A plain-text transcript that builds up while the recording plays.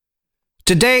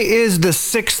Today is the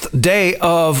 26th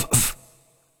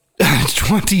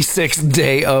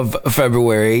day of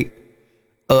February.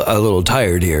 A little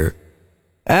tired here.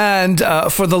 And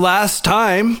for the last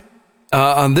time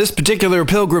on this particular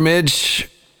pilgrimage,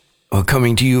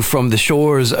 coming to you from the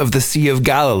shores of the Sea of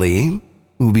Galilee,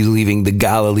 we'll be leaving the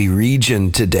Galilee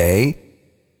region today.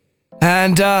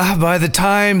 And by the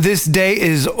time this day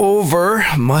is over,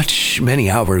 many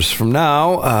hours from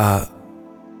now,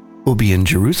 we'll be in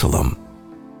Jerusalem.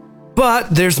 But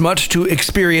there's much to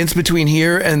experience between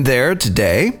here and there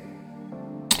today,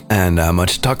 and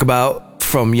much to talk about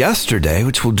from yesterday,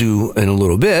 which we'll do in a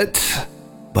little bit.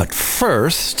 But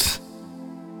first,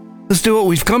 let's do what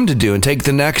we've come to do and take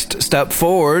the next step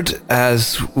forward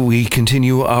as we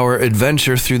continue our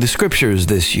adventure through the scriptures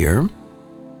this year.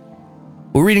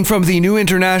 We're reading from the New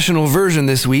International Version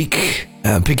this week,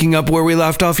 picking up where we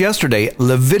left off yesterday,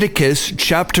 Leviticus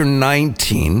chapter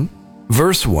 19,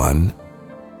 verse 1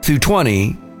 through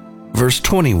 20, verse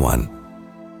 21.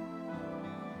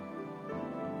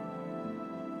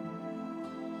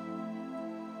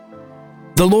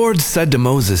 The Lord said to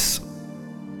Moses,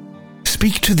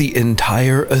 "Speak to the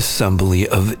entire assembly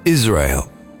of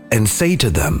Israel and say to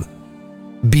them,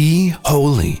 'Be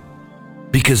holy,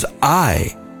 because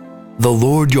I, the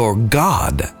Lord your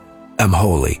God, am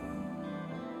holy.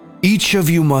 Each of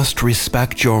you must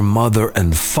respect your mother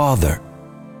and father,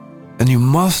 and you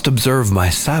must observe my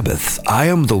Sabbaths. I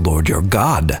am the Lord your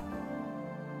God.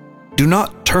 Do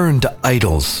not turn to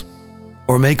idols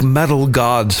or make metal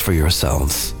gods for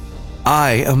yourselves.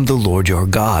 I am the Lord your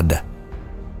God.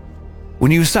 When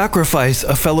you sacrifice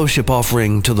a fellowship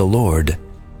offering to the Lord,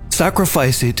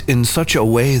 sacrifice it in such a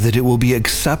way that it will be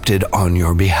accepted on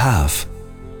your behalf.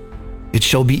 It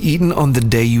shall be eaten on the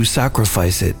day you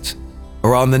sacrifice it,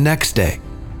 or on the next day.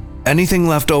 Anything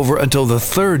left over until the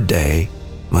third day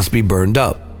must be burned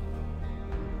up.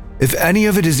 If any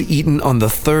of it is eaten on the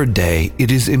third day,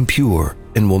 it is impure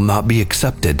and will not be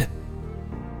accepted.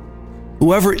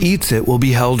 Whoever eats it will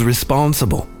be held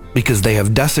responsible because they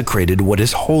have desecrated what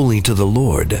is holy to the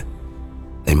Lord.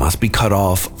 They must be cut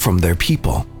off from their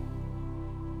people.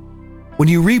 When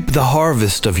you reap the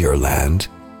harvest of your land,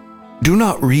 do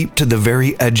not reap to the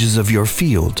very edges of your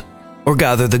field or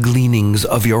gather the gleanings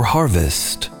of your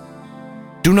harvest.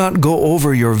 Do not go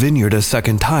over your vineyard a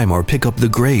second time or pick up the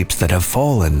grapes that have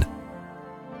fallen.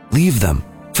 Leave them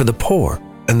for the poor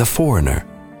and the foreigner.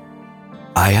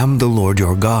 I am the Lord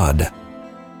your God.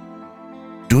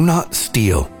 Do not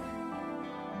steal.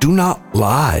 Do not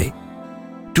lie.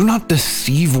 Do not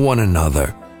deceive one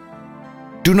another.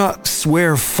 Do not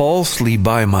swear falsely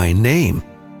by my name,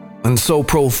 and so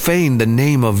profane the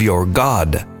name of your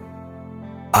God.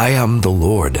 I am the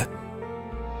Lord.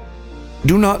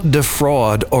 Do not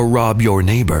defraud or rob your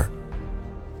neighbor.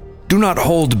 Do not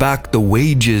hold back the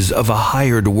wages of a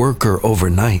hired worker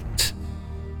overnight.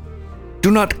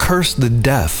 Do not curse the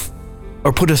deaf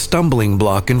or put a stumbling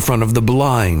block in front of the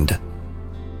blind,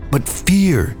 but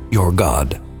fear your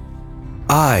God.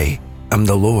 I am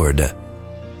the Lord.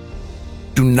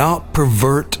 Do not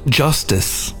pervert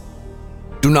justice.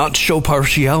 Do not show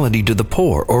partiality to the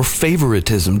poor or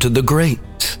favoritism to the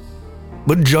great,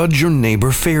 but judge your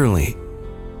neighbor fairly.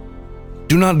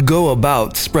 Do not go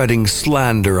about spreading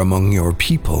slander among your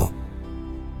people.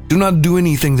 Do not do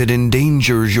anything that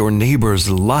endangers your neighbor's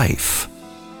life.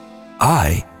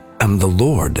 I am the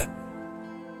Lord.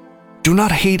 Do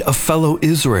not hate a fellow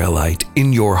Israelite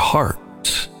in your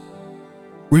heart.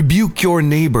 Rebuke your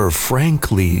neighbor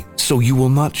frankly so you will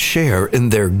not share in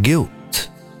their guilt.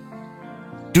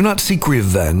 Do not seek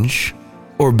revenge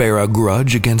or bear a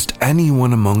grudge against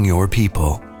anyone among your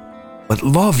people, but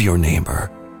love your neighbor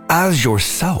as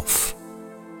yourself.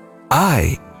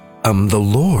 I am the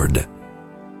Lord.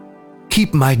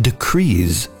 Keep my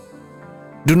decrees.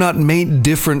 Do not mate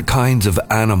different kinds of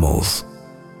animals.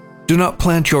 Do not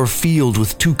plant your field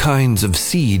with two kinds of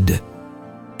seed.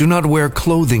 Do not wear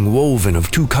clothing woven of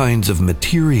two kinds of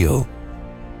material.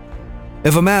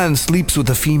 If a man sleeps with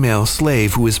a female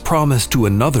slave who is promised to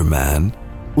another man,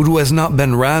 but who has not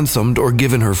been ransomed or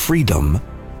given her freedom,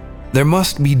 there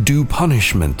must be due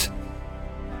punishment.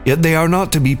 Yet they are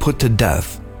not to be put to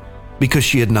death, because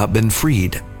she had not been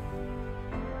freed.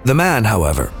 The man,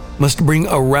 however, must bring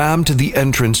a ram to the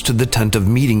entrance to the tent of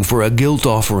meeting for a guilt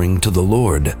offering to the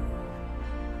Lord.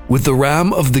 With the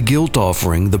ram of the guilt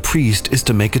offering, the priest is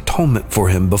to make atonement for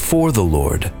him before the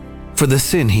Lord for the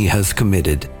sin he has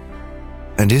committed,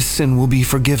 and his sin will be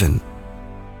forgiven.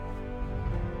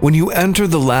 When you enter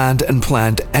the land and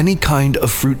plant any kind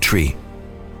of fruit tree,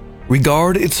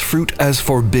 regard its fruit as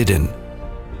forbidden.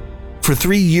 For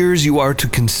 3 years you are to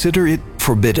consider it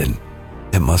forbidden,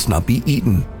 it must not be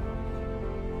eaten.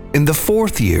 In the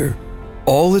 4th year,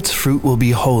 all its fruit will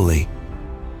be holy,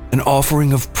 an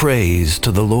offering of praise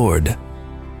to the Lord.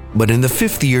 But in the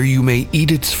 5th year you may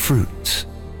eat its fruit.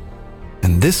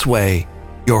 In this way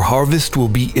your harvest will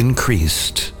be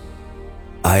increased.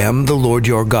 I am the Lord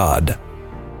your God.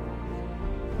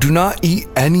 Do not eat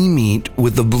any meat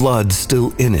with the blood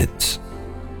still in it.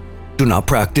 Do not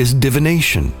practice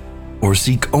divination or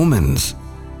seek omens.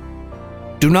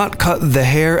 Do not cut the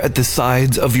hair at the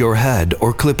sides of your head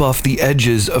or clip off the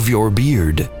edges of your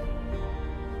beard.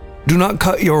 Do not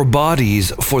cut your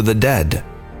bodies for the dead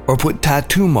or put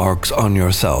tattoo marks on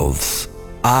yourselves.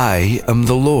 I am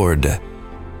the Lord.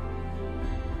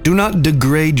 Do not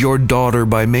degrade your daughter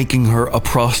by making her a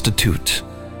prostitute,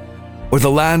 or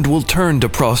the land will turn to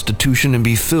prostitution and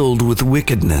be filled with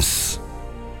wickedness.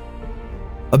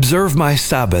 Observe my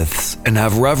Sabbaths and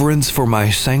have reverence for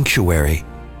my sanctuary.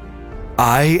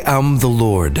 I am the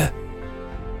Lord.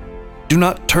 Do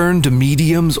not turn to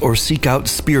mediums or seek out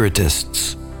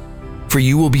spiritists, for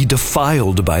you will be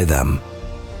defiled by them.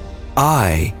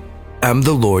 I am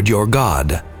the Lord your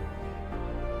God.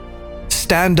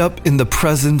 Stand up in the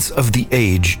presence of the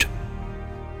aged.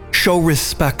 Show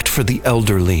respect for the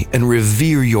elderly and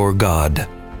revere your God.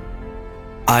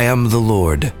 I am the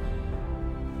Lord.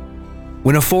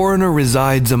 When a foreigner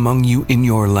resides among you in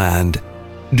your land,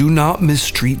 do not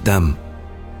mistreat them.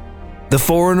 The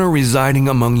foreigner residing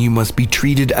among you must be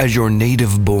treated as your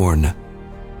native born.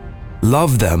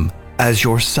 Love them as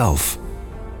yourself,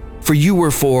 for you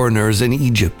were foreigners in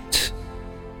Egypt.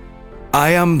 I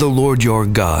am the Lord your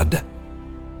God.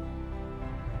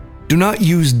 Do not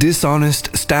use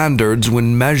dishonest standards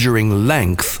when measuring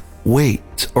length,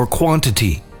 weight, or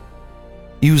quantity.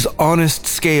 Use honest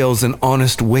scales and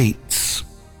honest weights,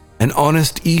 an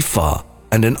honest ephah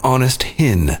and an honest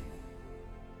hin.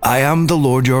 I am the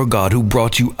Lord your God who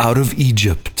brought you out of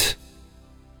Egypt.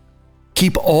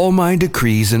 Keep all my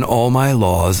decrees and all my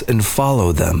laws and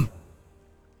follow them.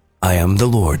 I am the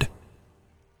Lord.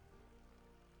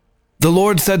 The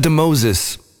Lord said to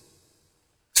Moses,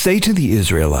 "Say to the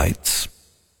Israelites,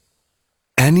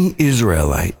 any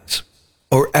Israelite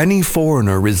or any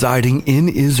foreigner residing in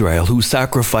Israel who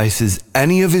sacrifices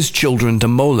any of his children to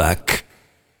Molech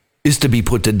is to be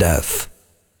put to death.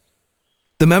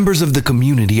 The members of the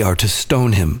community are to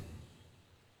stone him.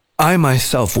 I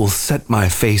myself will set my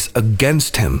face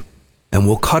against him and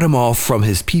will cut him off from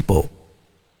his people.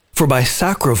 For by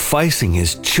sacrificing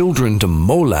his children to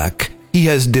Molech, he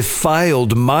has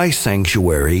defiled my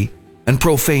sanctuary and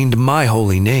profaned my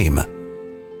holy name.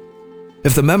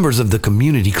 If the members of the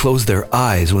community close their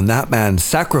eyes when that man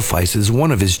sacrifices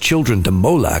one of his children to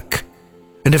Molech,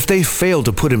 and if they fail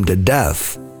to put him to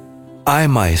death, I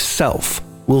myself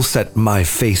will set my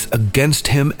face against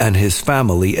him and his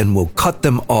family and will cut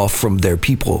them off from their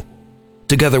people,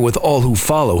 together with all who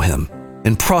follow him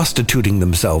in prostituting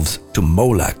themselves to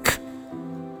Molech.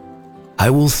 I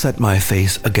will set my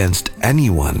face against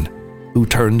anyone who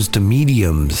turns to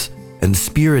mediums and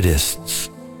spiritists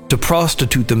to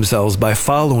prostitute themselves by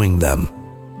following them,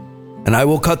 and I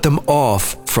will cut them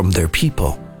off from their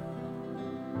people.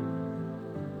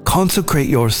 Consecrate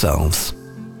yourselves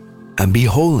and be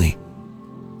holy,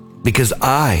 because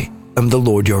I am the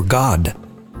Lord your God.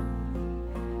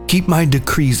 Keep my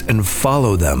decrees and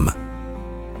follow them.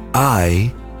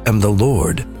 I am the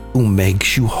Lord who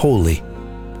makes you holy.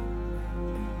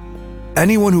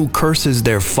 Anyone who curses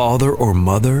their father or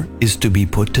mother is to be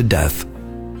put to death,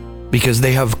 because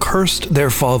they have cursed their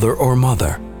father or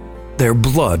mother. Their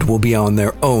blood will be on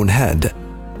their own head.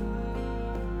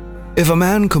 If a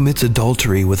man commits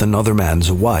adultery with another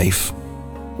man's wife,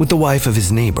 with the wife of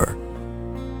his neighbor,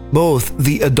 both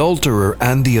the adulterer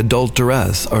and the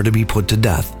adulteress are to be put to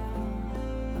death.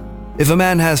 If a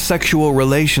man has sexual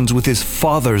relations with his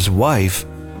father's wife,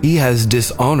 he has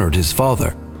dishonored his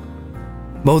father.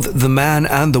 Both the man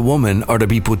and the woman are to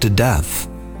be put to death.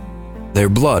 Their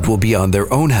blood will be on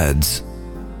their own heads.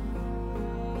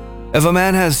 If a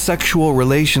man has sexual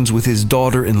relations with his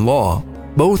daughter-in-law,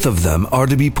 both of them are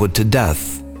to be put to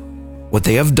death. What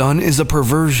they have done is a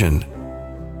perversion.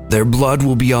 Their blood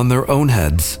will be on their own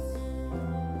heads.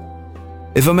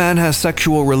 If a man has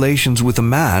sexual relations with a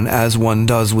man as one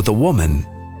does with a woman,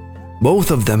 both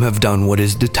of them have done what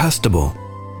is detestable.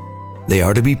 They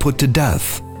are to be put to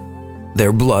death.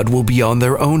 Their blood will be on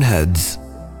their own heads.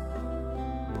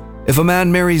 If a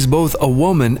man marries both a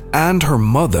woman and her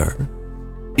mother,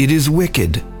 it is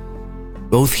wicked.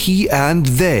 Both he and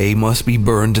they must be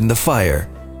burned in the fire,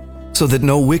 so that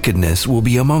no wickedness will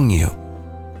be among you.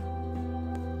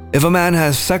 If a man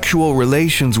has sexual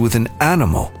relations with an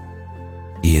animal,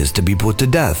 he is to be put to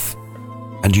death.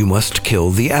 and you must kill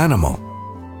the animal.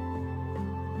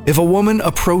 If a woman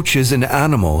approaches an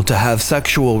animal to have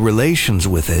sexual relations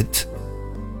with it,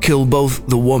 kill both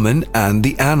the woman and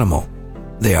the animal.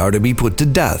 They are to be put to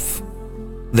death.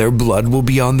 Their blood will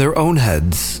be on their own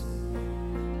heads.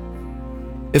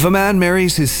 If a man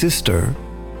marries his sister,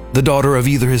 the daughter of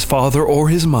either his father or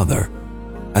his mother,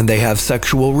 and they have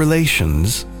sexual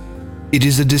relations, it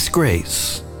is a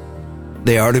disgrace.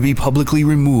 They are to be publicly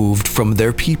removed from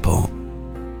their people.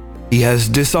 He has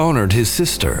dishonored his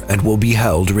sister and will be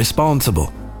held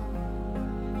responsible.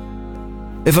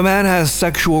 If a man has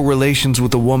sexual relations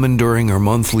with a woman during her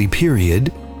monthly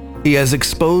period, he has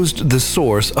exposed the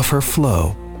source of her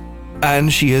flow,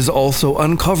 and she has also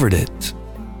uncovered it.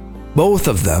 Both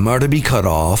of them are to be cut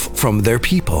off from their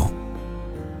people.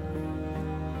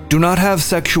 Do not have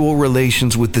sexual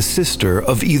relations with the sister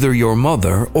of either your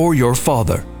mother or your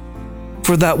father,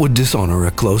 for that would dishonor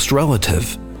a close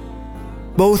relative.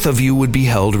 Both of you would be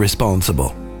held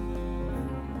responsible.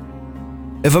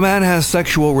 If a man has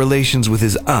sexual relations with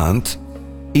his aunt,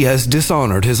 he has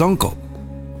dishonored his uncle.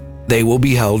 They will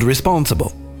be held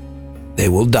responsible. They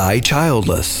will die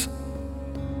childless.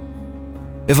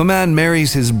 If a man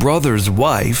marries his brother's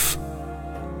wife,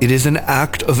 it is an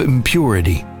act of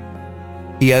impurity.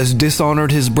 He has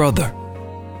dishonored his brother.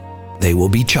 They will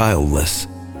be childless.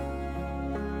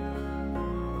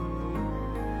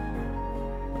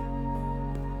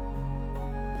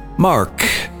 Mark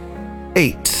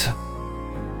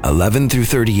 8:11 through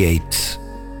 38.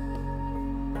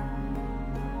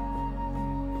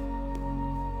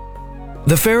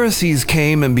 The Pharisees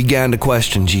came and began to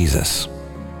question Jesus.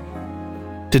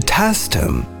 To test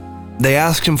him, they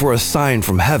asked him for a sign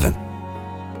from heaven.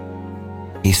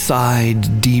 He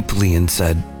sighed deeply and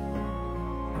said,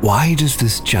 "Why does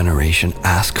this generation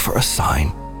ask for a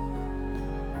sign?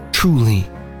 Truly,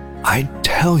 I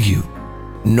tell you,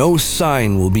 no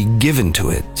sign will be given to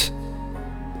it."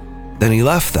 Then he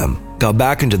left them, got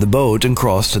back into the boat, and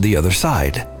crossed to the other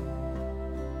side.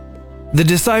 The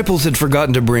disciples had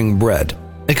forgotten to bring bread,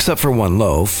 except for one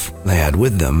loaf they had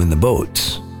with them in the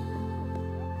boat.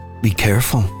 "Be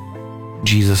careful,"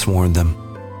 Jesus warned them.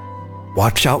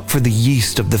 "Watch out for the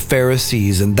yeast of the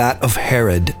Pharisees and that of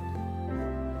Herod."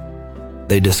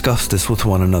 They discussed this with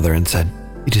one another and said,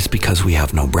 "It is because we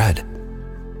have no bread."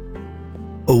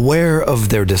 Aware of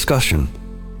their discussion,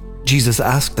 Jesus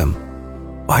asked them,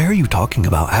 "Why are you talking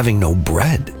about having no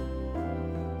bread?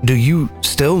 Do you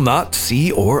still not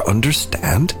see or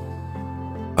understand?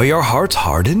 Are your hearts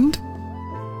hardened?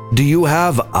 Do you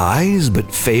have eyes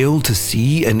but fail to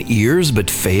see and ears but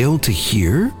fail to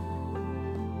hear?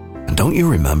 And don't you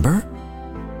remember?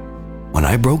 When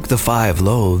I broke the 5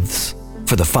 loaves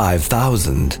for the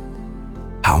 5,000,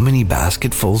 how many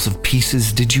basketfuls of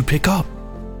pieces did you pick up?"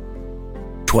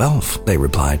 12, they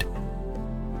replied.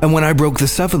 "And when I broke the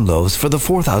 7 loaves for the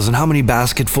 4,000, how many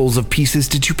basketfuls of pieces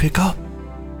did you pick up?"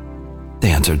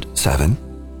 They answered, 7.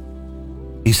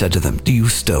 He said to them, "Do you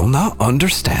still not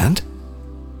understand?"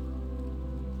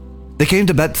 They came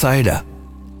to Bethsaida,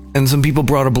 and some people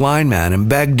brought a blind man and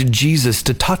begged Jesus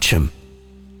to touch him.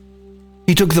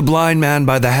 He took the blind man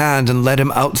by the hand and led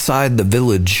him outside the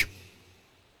village.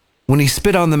 When he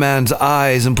spit on the man's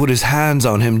eyes and put his hands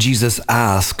on him, Jesus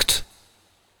asked,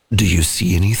 "Do you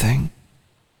see anything?"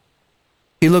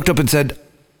 He looked up and said,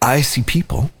 "I see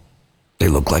people. They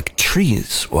look like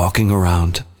trees walking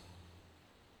around."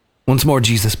 Once more,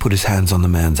 Jesus put his hands on the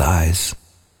man's eyes.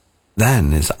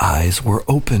 Then his eyes were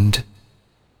opened.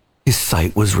 His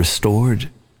sight was restored,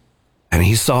 and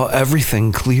he saw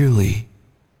everything clearly.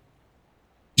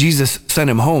 Jesus sent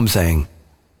him home, saying,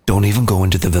 "Don't even go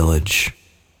into the village."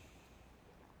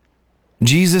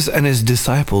 Jesus and his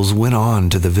disciples went on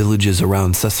to the villages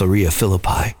around Caesarea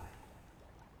Philippi.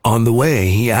 On the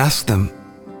way, he asked them,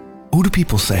 "Who do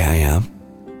people say I am?"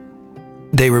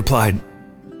 They replied,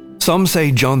 "Some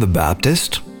say John the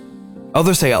Baptist,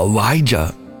 others say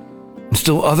Elijah, and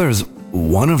still others,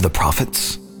 one of the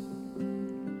prophets."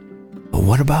 "But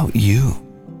what about you?"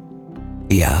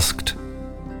 he asked.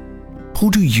 "Who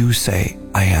do you say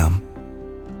I am?"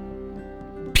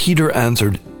 Peter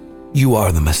answered, "You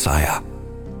are the Messiah."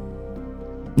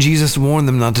 Jesus warned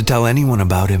them not to tell anyone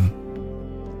about him.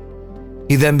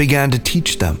 He then began to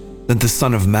teach them that the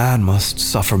Son of Man must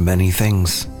suffer many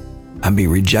things and be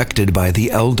rejected by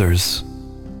the elders,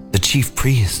 the chief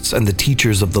priests, and the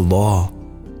teachers of the law,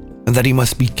 and that he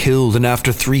must be killed and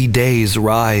after 3 days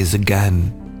rise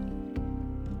again.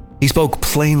 He spoke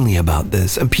plainly about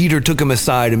this, and Peter took him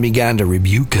aside and began to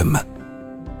rebuke him.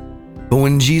 But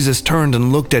when Jesus turned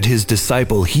and looked at his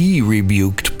disciple, he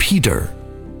rebuked Peter.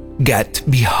 "Get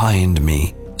behind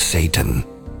me, Satan,"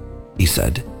 he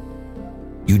said.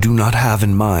 You do not have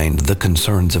in mind the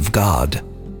concerns of God,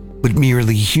 but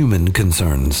merely human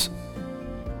concerns.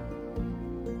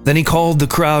 Then he called the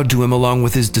crowd to him along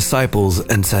with his disciples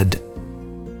and said,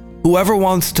 Whoever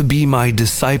wants to be my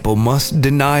disciple must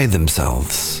deny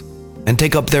themselves and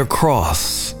take up their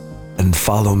cross and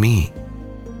follow me.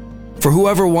 For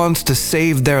whoever wants to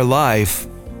save their life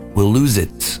will lose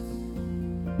it.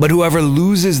 But whoever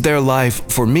loses their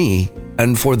life for me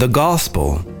and for the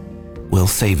gospel will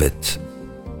save it.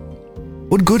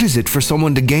 What good is it for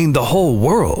someone to gain the whole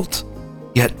world,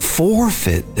 yet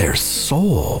forfeit their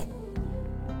soul?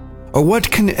 Or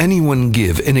what can anyone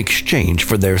give in exchange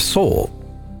for their soul?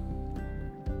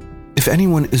 If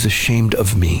anyone is ashamed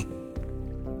of me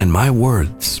and my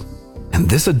words and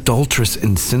this adulterous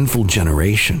and sinful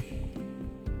generation,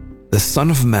 the Son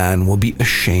of Man will be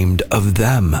ashamed of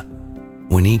them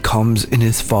when he comes in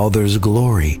his Father's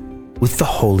glory with the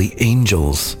holy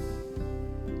angels.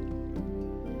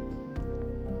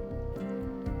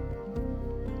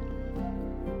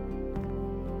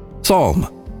 Psalm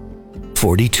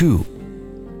 42,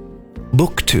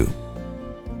 Book 2.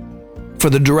 For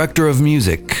the director of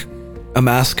music, a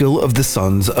maskil of the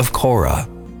sons of Korah.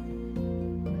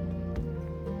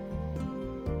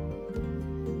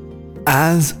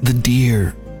 As the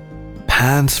deer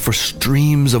pants for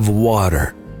streams of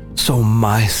water, so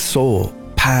my soul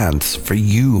pants for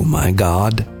you, my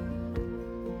God.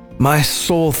 My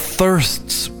soul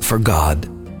thirsts for God,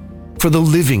 for the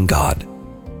living God.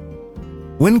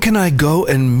 When can I go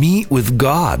and meet with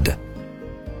God?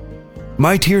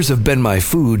 My tears have been my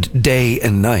food day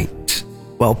and night,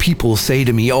 while people say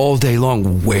to me all day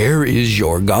long, Where is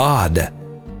your God?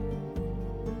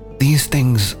 These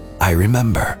things I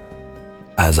remember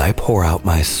as I pour out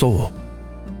my soul.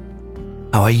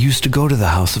 How I used to go to the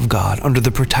house of God under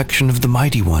the protection of the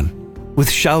Mighty One,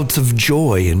 with shouts of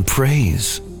joy and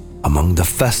praise among the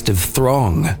festive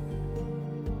throng.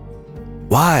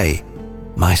 Why,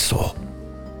 my soul,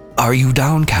 are you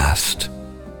downcast?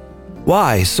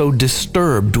 Why so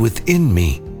disturbed within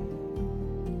me?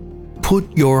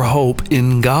 Put your hope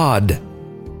in God,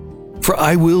 for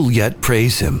I will yet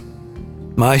praise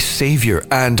him, my Savior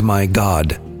and my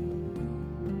God.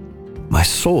 My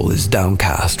soul is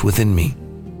downcast within me.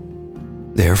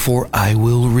 Therefore I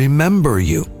will remember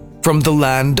you from the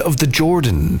land of the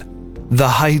Jordan, the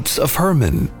heights of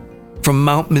Hermon, from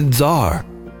Mount Mizar.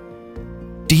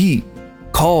 Deep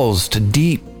calls to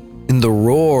deep in the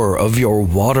roar of your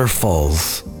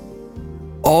waterfalls.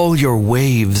 All your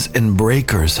waves and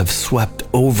breakers have swept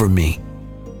over me.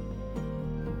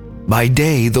 By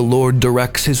day the Lord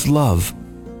directs his love.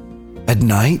 At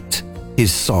night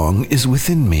his song is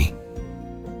within me,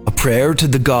 a prayer to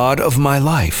the God of my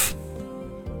life.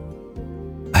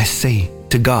 I say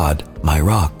to God, my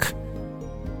rock,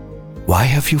 why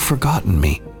have you forgotten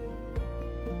me?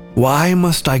 Why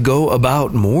must I go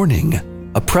about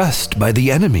mourning, oppressed by the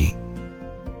enemy?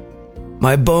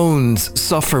 My bones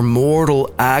suffer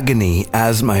mortal agony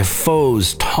as my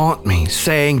foes taunt me,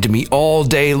 saying to me all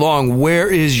day long, Where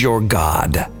is your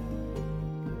God?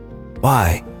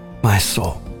 Why, my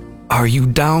soul, are you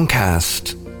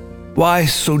downcast? Why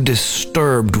so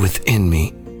disturbed within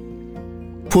me?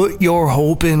 Put your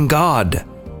hope in God,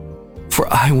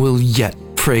 for I will yet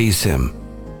praise him,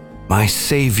 my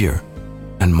Savior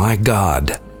and my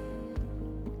God.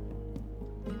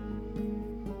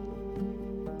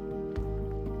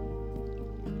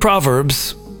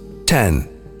 Proverbs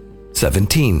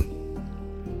 10:17.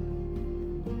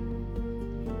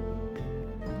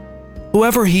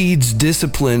 Whoever heeds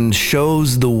discipline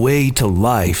shows the way to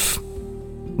life,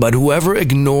 but whoever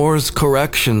ignores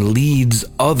correction leads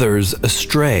others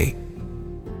astray.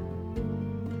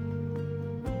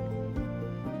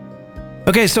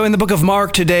 Okay, so in the book of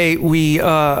Mark today, we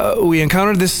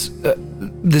encountered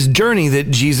this journey that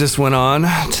Jesus went on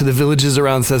to the villages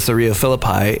around Caesarea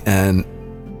Philippi, and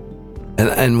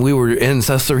we were in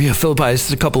Caesarea Philippi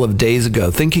just a couple of days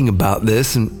ago thinking about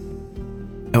this, and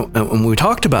we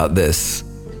talked about this.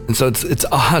 And so it's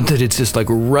odd that it's just like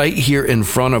right here in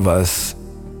front of us,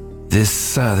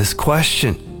 this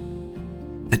question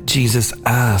that Jesus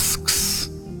asks,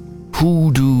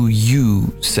 who do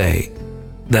you say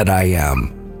that I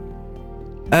am?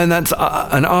 And that's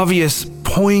an obvious,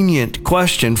 poignant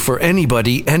question for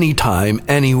anybody, anytime,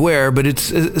 anywhere, but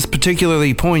it's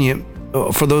particularly poignant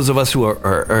for those of us who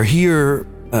are here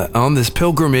on this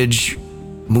pilgrimage,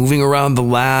 moving around the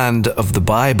land of the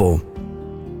Bible,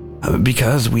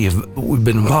 because we've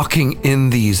been walking in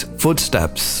these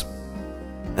footsteps,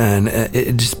 and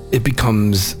it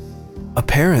becomes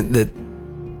apparent that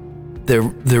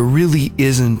there really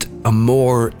isn't a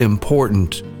more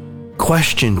important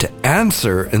question to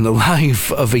answer in the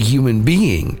life of a human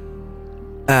being,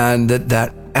 and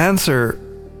that answer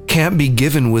can't be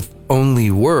given with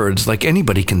only words, like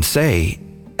anybody can say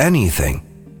anything.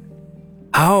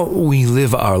 How we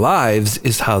live our lives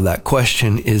is how that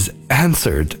question is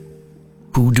answered.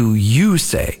 Who do you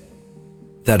say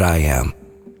that I am?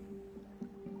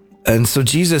 And so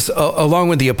Jesus, along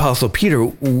with the Apostle Peter,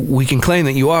 we can claim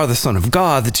that you are the Son of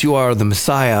God, that you are the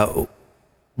Messiah.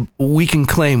 We can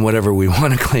claim whatever we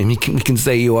want to claim. We can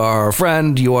say you are our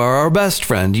friend, you are our best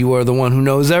friend, you are the one who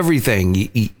knows everything,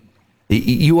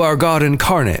 you are God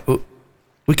incarnate.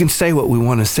 We can say what we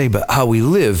want to say, but how we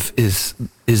live is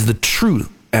the true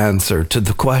answer to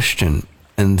the question.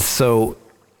 And so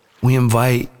we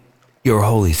invite your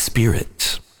Holy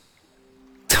Spirit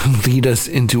to lead us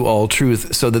into all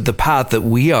truth, so that the path that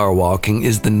we are walking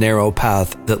is the narrow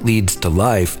path that leads to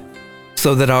life,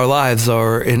 so that our lives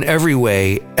are in every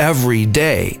way, every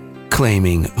day,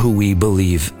 claiming who we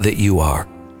believe that you are.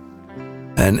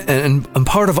 And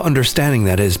part of understanding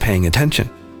that is paying attention,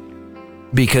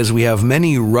 because we have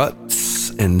many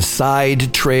ruts and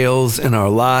side trails in our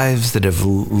lives that have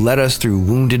led us through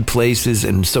wounded places,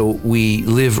 and so we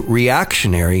live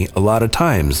reactionary a lot of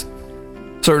times.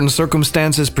 Certain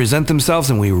circumstances present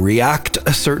themselves and we react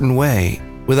a certain way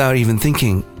without even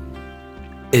thinking,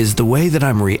 is the way that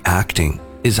I'm reacting,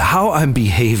 is how I'm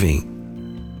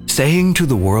behaving, saying to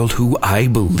the world who I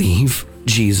believe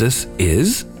Jesus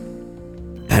is?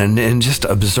 And just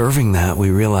observing that, we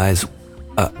realize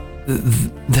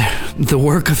the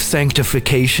work of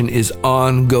sanctification is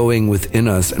ongoing within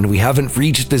us, and we haven't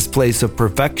reached this place of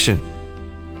perfection.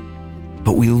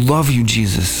 But we love you,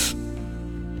 Jesus,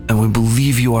 and we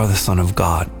believe you are the Son of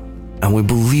God, and we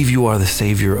believe you are the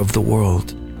Savior of the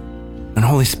world. And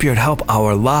Holy Spirit, help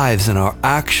our lives and our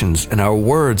actions and our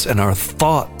words and our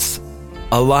thoughts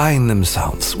align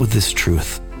themselves with this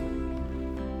truth.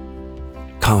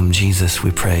 Come, Jesus,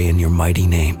 we pray in your mighty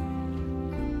name.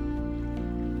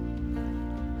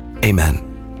 Amen.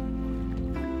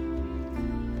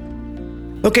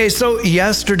 Okay, so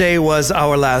yesterday was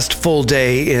our last full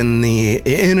day in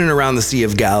and around the Sea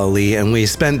of Galilee, and we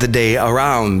spent the day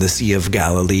around the Sea of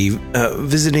Galilee,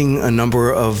 visiting a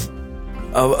number of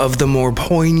the more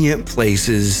poignant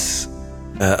places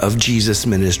of Jesus'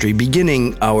 ministry,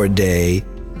 beginning our day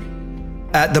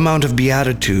at the Mount of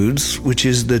Beatitudes, which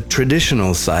is the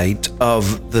traditional site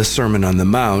of the Sermon on the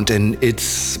Mount. And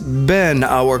it's been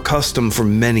our custom for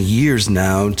many years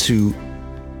now to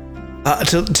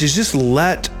just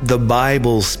let the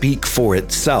Bible speak for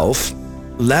itself,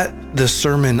 let the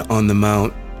Sermon on the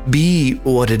Mount be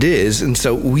what it is. And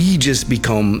so we just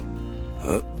become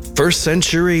first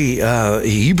century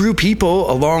Hebrew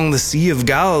people along the Sea of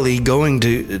Galilee, going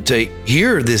to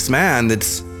hear this man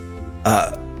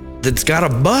that's got a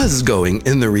buzz going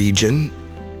in the region,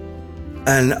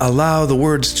 and allow the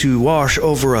words to wash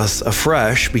over us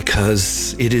afresh,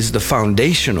 because it is the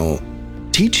foundational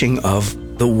teaching of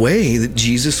the way that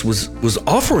Jesus was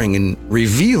offering and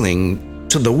revealing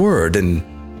to the Word. And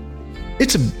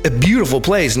it's a beautiful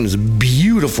place, and it's a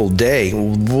beautiful day,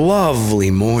 lovely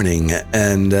morning.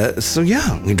 And so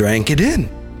we drank it in.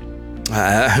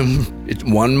 It's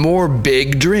one more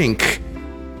big drink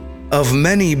of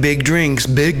many big drinks,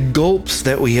 big gulps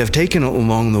that we have taken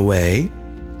along the way,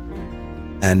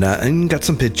 and got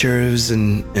some pictures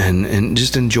and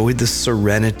just enjoyed the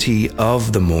serenity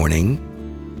of the morning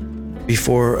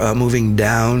before moving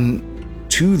down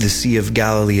to the Sea of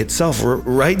Galilee itself,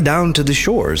 right down to the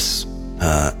shores,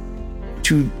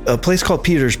 to a place called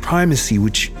Peter's Primacy,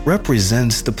 which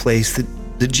represents the place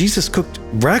that Jesus cooked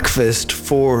breakfast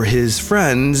for his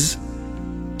friends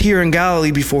here in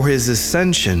Galilee before his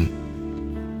ascension.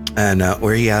 And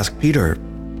where he asked Peter,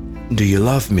 "Do you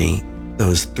love me?"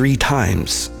 those 3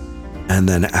 times, and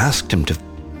then asked him to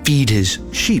feed his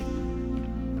sheep.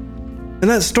 And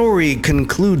that story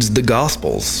concludes the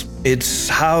Gospels. It's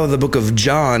how the book of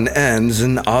John ends,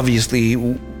 and obviously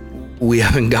we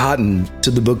haven't gotten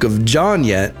to the book of John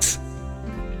yet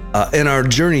in our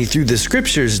journey through the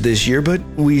scriptures this year, but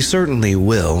we certainly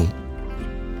will.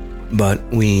 But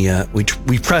we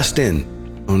pressed in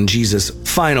on Jesus'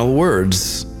 final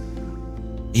words: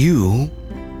 "You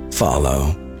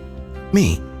follow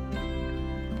me."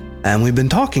 And we've been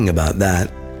talking about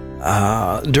that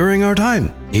during our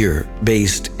time here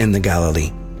based in the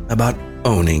Galilee, about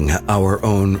owning our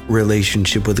own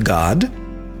relationship with God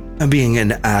and being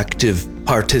an active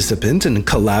participant and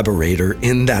collaborator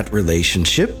in that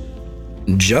relationship,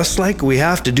 just like we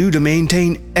have to do to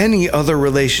maintain any other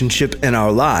relationship in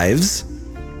our lives.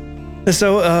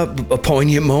 So a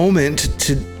poignant moment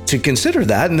to consider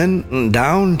that, and then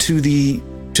down to the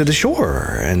to the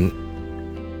shore, and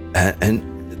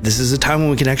this is a time when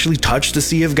we can actually touch the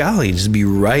Sea of Galilee, just be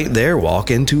right there, walk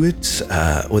into it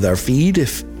with our feet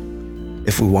if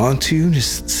we want to,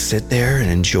 just sit there and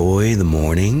enjoy the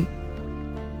morning.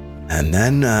 And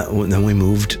then we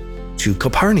moved to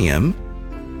Capernaum,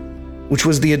 which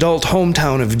was the adult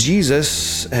hometown of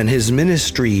Jesus and his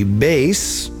ministry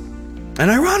base. And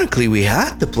ironically, we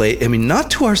had the place,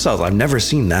 not to ourselves, I've never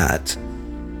seen that,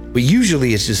 but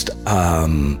usually it's just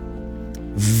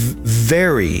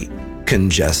very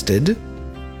congested,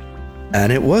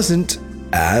 and it wasn't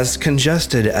as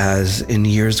congested as in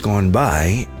years gone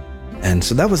by. And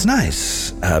so that was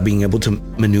nice, being able to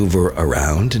maneuver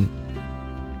around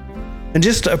and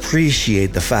just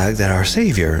appreciate the fact that our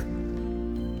Savior,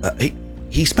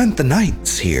 he spent the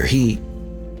nights here. He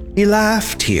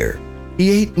laughed here. He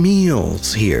ate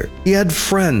meals here. He had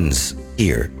friends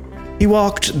here. He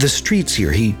walked the streets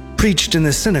here. He preached in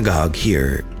the synagogue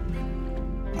here.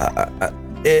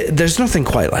 There's nothing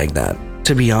quite like that,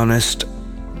 to be honest.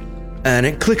 And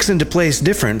it clicks into place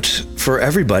different for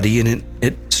everybody, and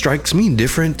it strikes me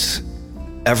different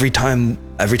every time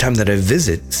that I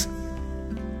visit.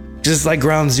 Just like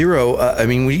Ground Zero,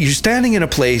 you're standing in a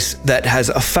place that has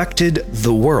affected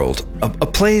the world, a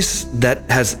place that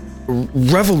has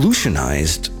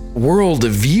revolutionized world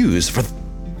views for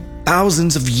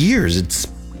thousands of years.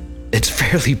 It's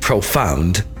fairly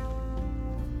profound.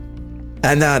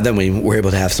 And then we were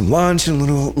able to have some lunch and a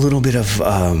little bit of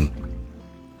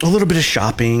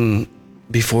shopping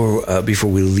before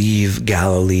we leave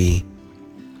Galilee.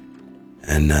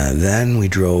 And then we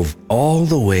drove all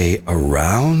the way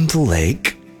around the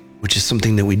lake, which is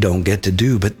something that we don't get to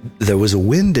do, but there was a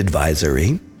wind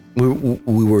advisory.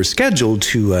 We were scheduled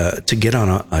to get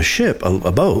on a ship,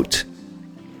 a boat,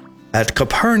 at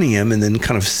Capernaum and then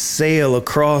kind of sail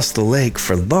across the lake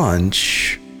for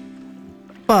lunch.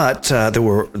 But there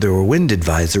were wind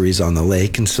advisories on the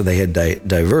lake, and so they had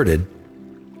diverted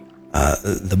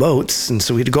the boats, and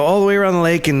so we had to go all the way around the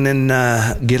lake and then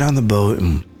get on the boat.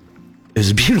 And it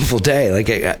was a beautiful day. Like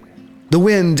the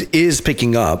wind is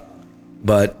picking up,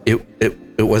 but it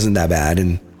wasn't that bad.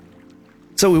 And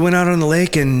so we went out on the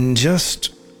lake and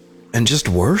just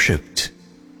worshipped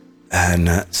and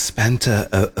spent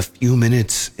a few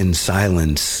minutes in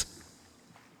silence.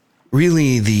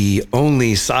 Really, the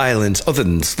only silence other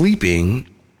than sleeping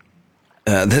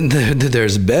that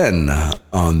there's been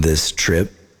on this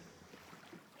trip,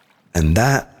 and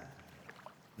that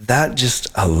just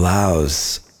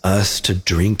allows us to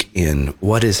drink in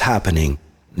what is happening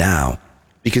now,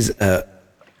 because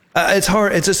it's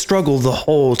hard. It's a struggle the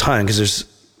whole time because there's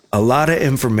a lot of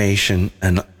information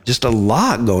and just a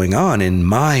lot going on in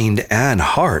mind and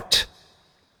heart.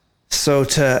 So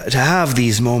to have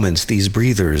these moments, these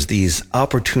breathers, these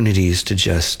opportunities to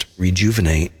just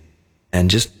rejuvenate and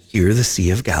just hear the Sea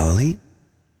of Galilee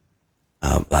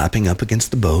lapping up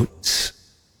against the boats,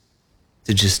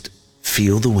 to just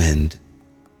feel the wind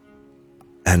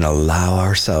and allow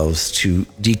ourselves to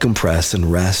decompress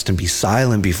and rest and be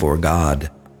silent before God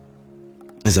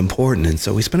is important. And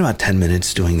so we spent about 10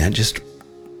 minutes doing that, just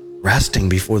resting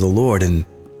before the Lord. And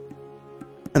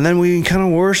then we kind of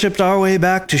worshiped our way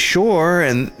back to shore,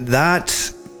 and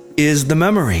that is the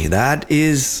memory. That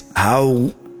is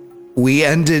how we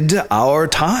ended our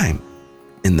time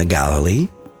in the Galilee.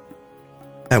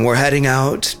 And we're heading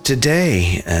out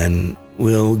today, and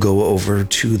we'll go over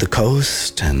to the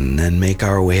coast and then make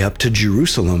our way up to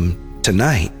Jerusalem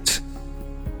tonight.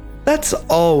 That's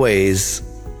always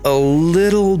a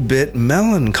little bit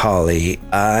melancholy.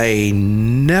 I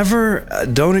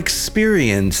don't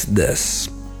experience this.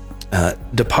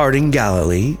 Departing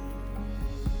Galilee,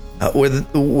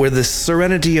 where the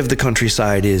serenity of the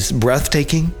countryside is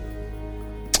breathtaking,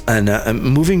 and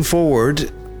moving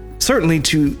forward, certainly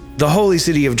to the holy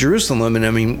city of Jerusalem.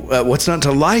 And what's not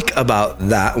to like about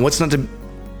that? What's not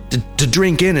to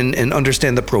drink in and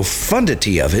understand the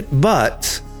profundity of it?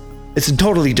 But it's a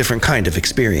totally different kind of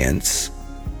experience.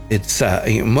 It's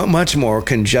much more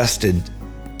congested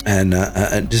and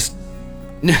just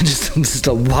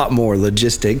a lot more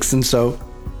logistics. And so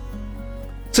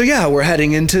yeah, we're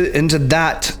heading into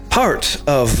that part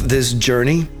of this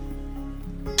journey.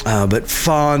 But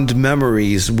fond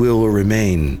memories will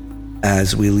remain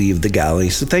as we leave the Galilee.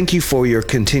 So thank you for your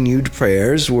continued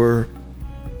prayers. We're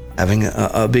having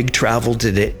a big travel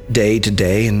day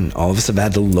today, and all of us have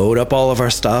had to load up all of our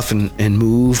stuff and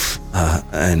move.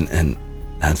 And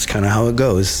that's kind of how it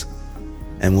goes.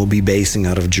 And we'll be basing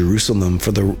out of Jerusalem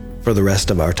for the rest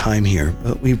of our time here.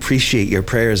 But we appreciate your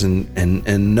prayers,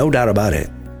 and no doubt about it,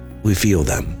 we feel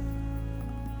them.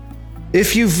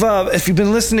 If you've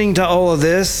been listening to all of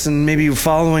this and maybe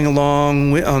following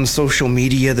along on social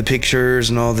media, the pictures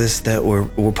and all this that we're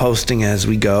posting as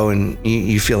we go, and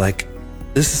you feel like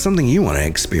this is something you want to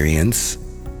experience,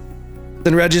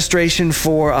 then registration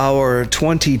for our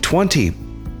 2020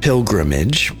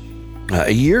 pilgrimage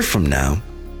a year from now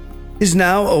is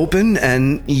now open,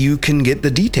 and you can get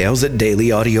the details at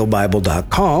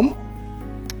dailyaudiobible.com.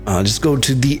 Just go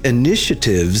to the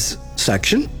initiatives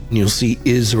section and you'll see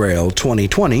Israel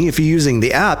 2020. If you're using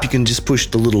the app, you can just push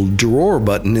the little drawer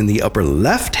button in the upper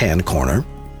left-hand corner,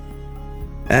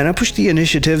 and I push the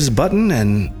initiatives button,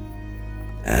 and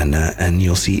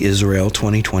you'll see Israel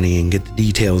 2020 and get the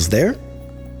details there.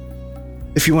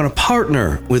 If you want to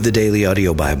partner with the Daily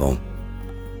Audio Bible,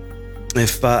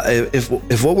 if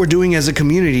what we're doing as a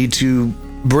community to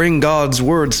bring God's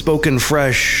word spoken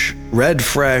fresh, read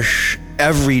fresh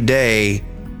every day,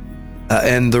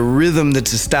 and the rhythm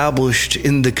that's established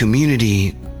in the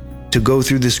community to go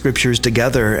through the scriptures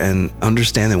together and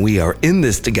understand that we are in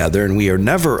this together and we are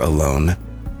never alone,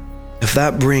 if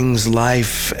that brings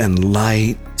life and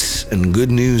light and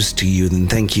good news to you, then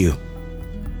thank you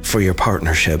for your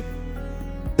partnership.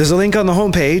 There's a link on the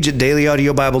homepage at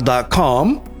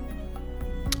dailyaudiobible.com.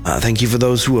 Thank you for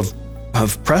those who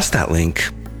have pressed that link.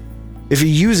 If you're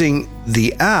using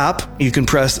the app, you can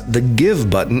press the Give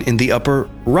button in the upper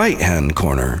right-hand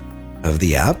corner of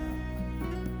the app.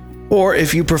 Or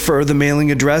if you prefer, the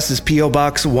mailing address is P.O.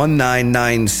 Box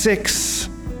 1996,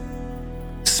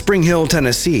 Spring Hill,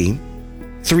 Tennessee,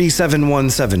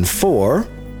 37174.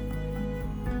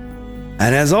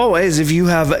 And as always, if you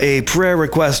have a prayer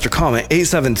request or comment,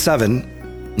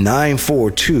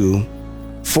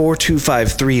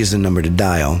 877-942-4253 is the number to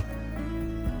dial.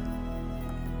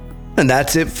 And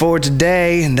that's it for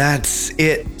today, and that's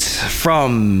it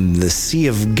from the Sea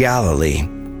of Galilee.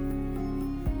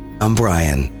 I'm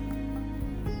Brian.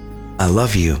 I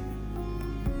love you,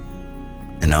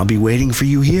 and I'll be waiting for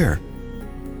you here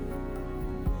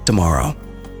tomorrow.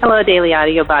 Hello, Daily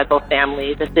Audio Bible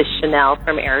family. This is Chanel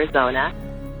from Arizona.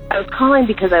 I was calling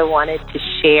because I wanted to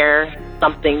share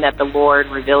something that the Lord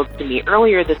revealed to me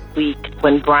earlier this week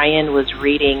when Brian was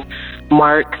reading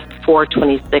Mark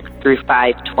 4:26 through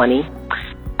 5:20.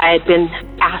 I had been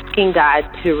asking God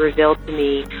to reveal to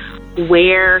me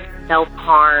where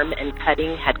self-harm and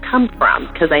cutting had come from,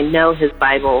 because I know His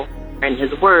Bible and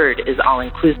His Word is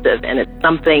all-inclusive, and it's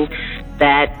something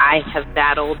that I have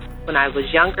battled when I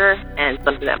was younger and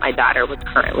something that my daughter was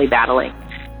currently battling.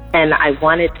 And I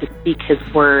wanted to seek His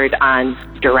Word on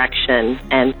direction.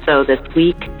 And so this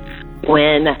week,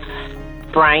 when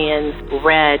Brian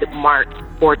read Mark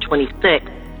 4:26,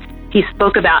 he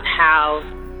spoke about how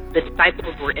the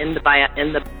disciples were in the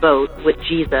boat with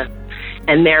Jesus,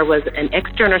 and there was an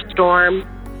external storm,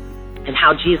 and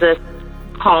how Jesus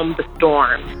calmed the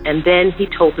storm. And then he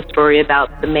told the story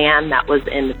about the man that was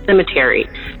in the cemetery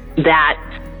that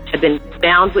had been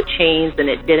bound with chains and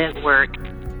it didn't work,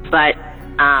 but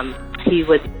he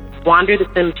would wander the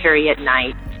cemetery at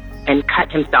night and cut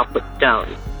himself with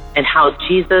stones, and how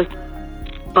Jesus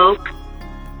spoke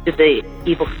to the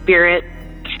evil spirit,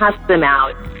 cast them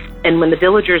out, and when the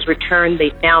villagers returned,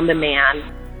 they found the man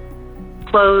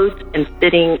clothed and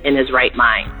sitting in his right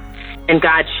mind. And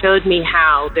God showed me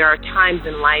how there are times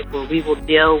in life where we will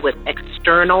deal with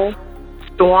external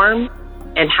storms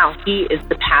and how He is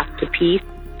the path to peace.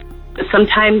 But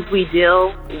sometimes we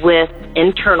deal with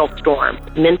internal storms,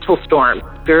 mental storms,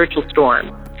 spiritual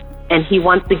storms, and He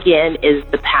once again is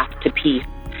the path to peace.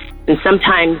 And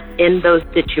sometimes in those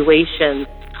situations,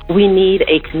 we need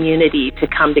a community to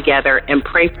come together and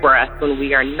pray for us when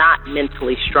we are not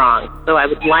mentally strong. So I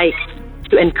would like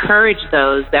to encourage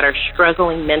those that are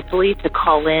struggling mentally to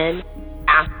call in,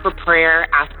 ask for prayer,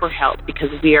 ask for help,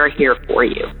 because we are here for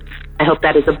you. I hope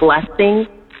that is a blessing.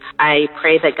 I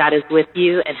pray that God is with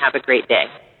you, and have a great day.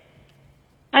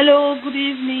 Hello, good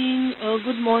evening, or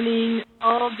good morning,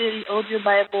 all the Audio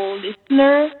Bible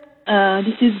listeners.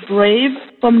 This is Brave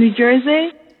from New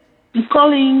Jersey. I'm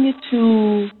calling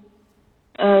to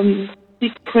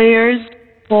seek prayers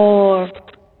for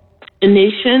a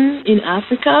nation in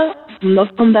Africa. I'm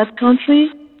not from that country,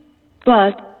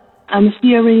 but I'm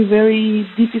hearing very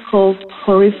difficult,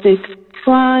 horrific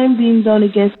crime being done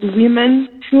against women,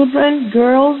 children,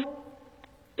 girls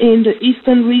in the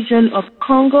eastern region of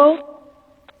Congo,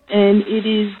 and it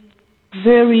is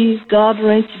very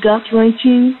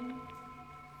gut-wrenching.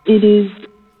 It is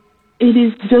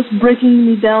just breaking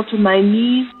me down to my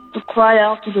knees to cry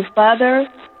out to the Father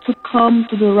to come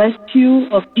to the rescue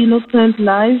of innocent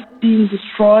lives being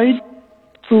destroyed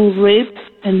through rape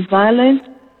and violence.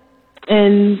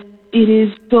 And it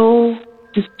is so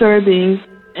disturbing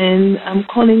and I'm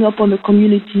calling up on the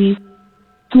community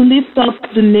to lift up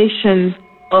the nation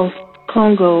of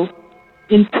Congo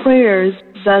in prayers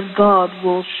that God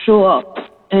will show up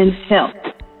and help.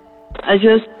 I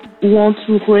just want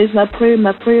to raise my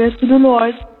prayers to the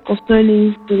Lord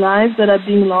concerning the lives that are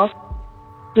being lost,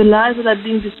 the lives that are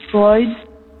being destroyed,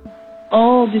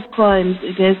 all these crimes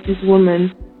against these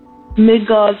women. May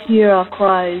God hear our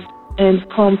cries and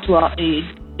come to our aid.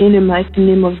 In the mighty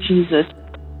name of Jesus,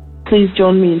 please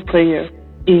join me in prayer.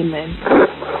 Amen.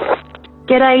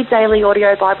 G'day, Daily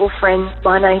Audio Bible friends.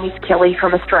 My name is Kelly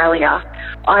from Australia.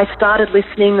 I started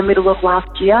listening the middle of last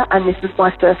year, and this is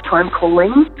my first time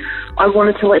calling. I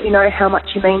wanted to let you know how much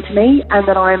you mean to me and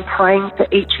that I am praying for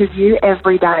each of you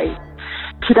every day.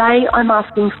 Today, I'm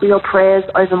asking for your prayers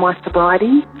over my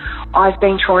sobriety. I've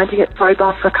been trying to get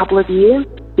sober for a couple of years.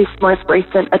 This most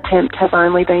recent attempt has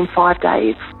only been 5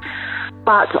 days.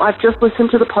 But I've just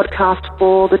listened to the podcast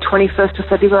for the 21st of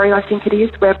February, I think it is,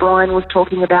 where Brian was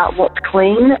talking about what's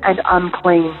clean and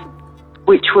unclean,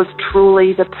 which was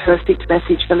truly the perfect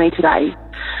message for me today.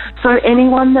 So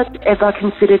anyone that's ever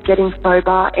considered getting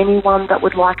sober, anyone that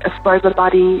would like a sober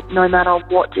buddy, no matter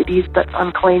what it is that's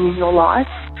unclean in your life,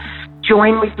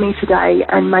 join with me today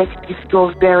and make this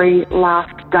your very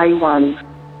last day one.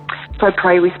 So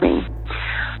pray with me.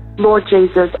 Lord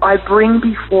Jesus, I bring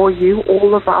before you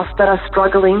all of us that are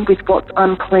struggling with what's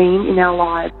unclean in our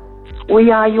lives. We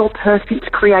are your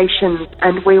perfect creations,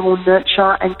 and we will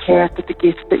nurture and care for the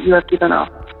gifts that you have given us.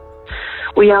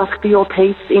 We ask for your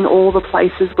peace in all the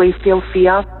places we feel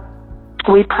fear.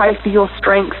 We pray for your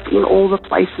strength in all the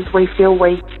places we feel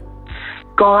weak.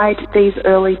 Guide these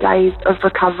early days of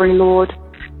recovery, Lord,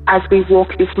 as we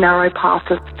walk this narrow path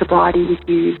of sobriety with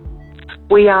you.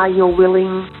 We are your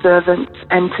willing servants,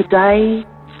 and today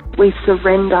we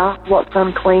surrender what's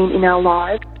unclean in our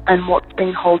lives and what's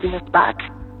been holding us back.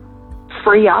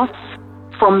 Free us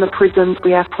from the prisons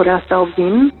we have put ourselves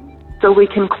in so we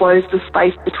can close the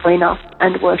space between us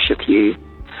and worship you.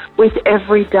 With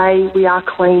every day we are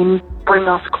clean, bring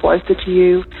us closer to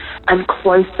you and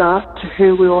closer to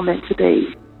who we were meant to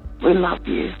be. We love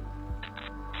you.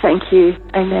 Thank you.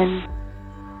 Amen.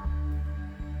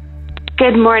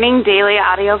 Good morning, Daily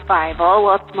Audio Bible.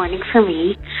 Well, it's morning for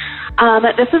me.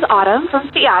 This is Autumn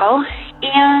from Seattle,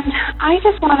 and I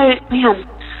just wanted,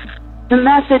 the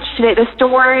message today, the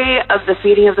story of the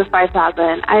feeding of the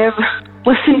 5,000. I have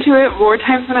listened to it more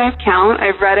times than I have count.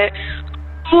 I've read it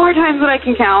more times than I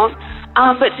can count.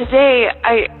 But today,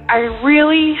 I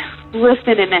really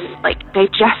listened and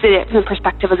digested it from the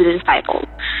perspective of the disciples.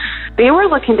 They were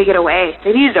looking to get away.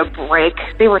 They needed a break.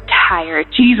 They were tired.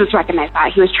 Jesus recognized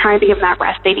that. He was trying to give them that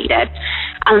rest they needed.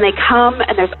 And they come,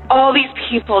 and there's all these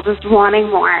people just wanting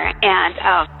more. And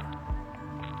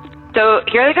so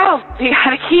here they go. They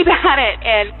got to keep at it,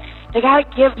 and they got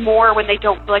to give more when they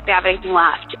don't feel like they have anything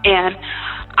left. And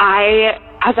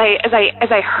as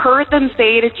I heard them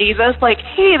say to Jesus,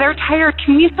 hey, they're tired.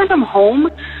 Can we send them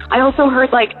home? I also heard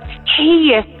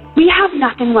hey, we have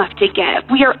nothing left to give.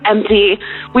 We are empty.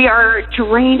 We are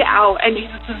drained out. And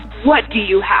Jesus says, what do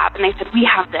you have? And they said, we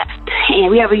have this.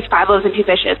 And we have these 5 loaves and 2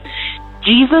 fishes.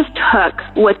 Jesus took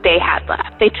what they had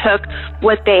left. They took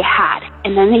what they had.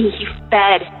 And then he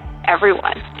fed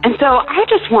everyone. And so I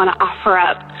just want to offer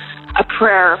up a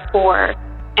prayer for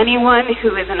anyone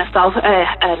who is in a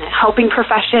helping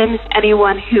profession,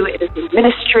 anyone who is in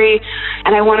ministry.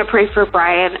 And I want to pray for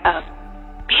Brian.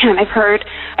 I've heard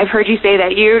you say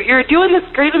that you're doing this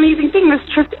great, amazing thing, this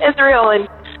trip to Israel, and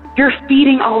you're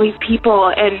feeding all these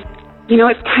people, and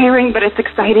it's tiring, but it's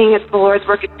exciting. It's the Lord's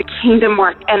work. It's the kingdom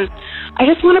work, and I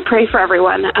just want to pray for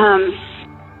everyone.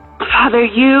 Father,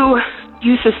 you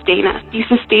sustain us. You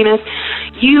sustain us.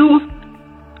 You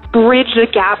bridge the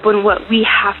gap when what we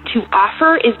have to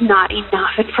offer is not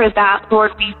enough, and for that,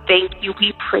 Lord, we thank you.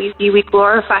 We praise you. We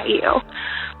glorify you.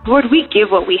 Lord, we give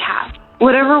what we have.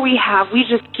 Whatever we have, we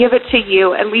just give it to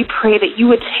you, and we pray that you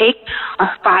would take our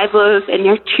 5 loaves and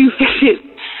your 2 fishes,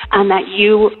 and that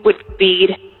you would feed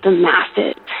the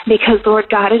masses. Because, Lord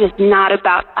God, it is not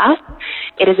about us.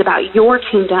 It is about your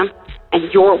kingdom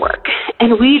and your work.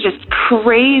 And we just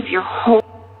praise your holy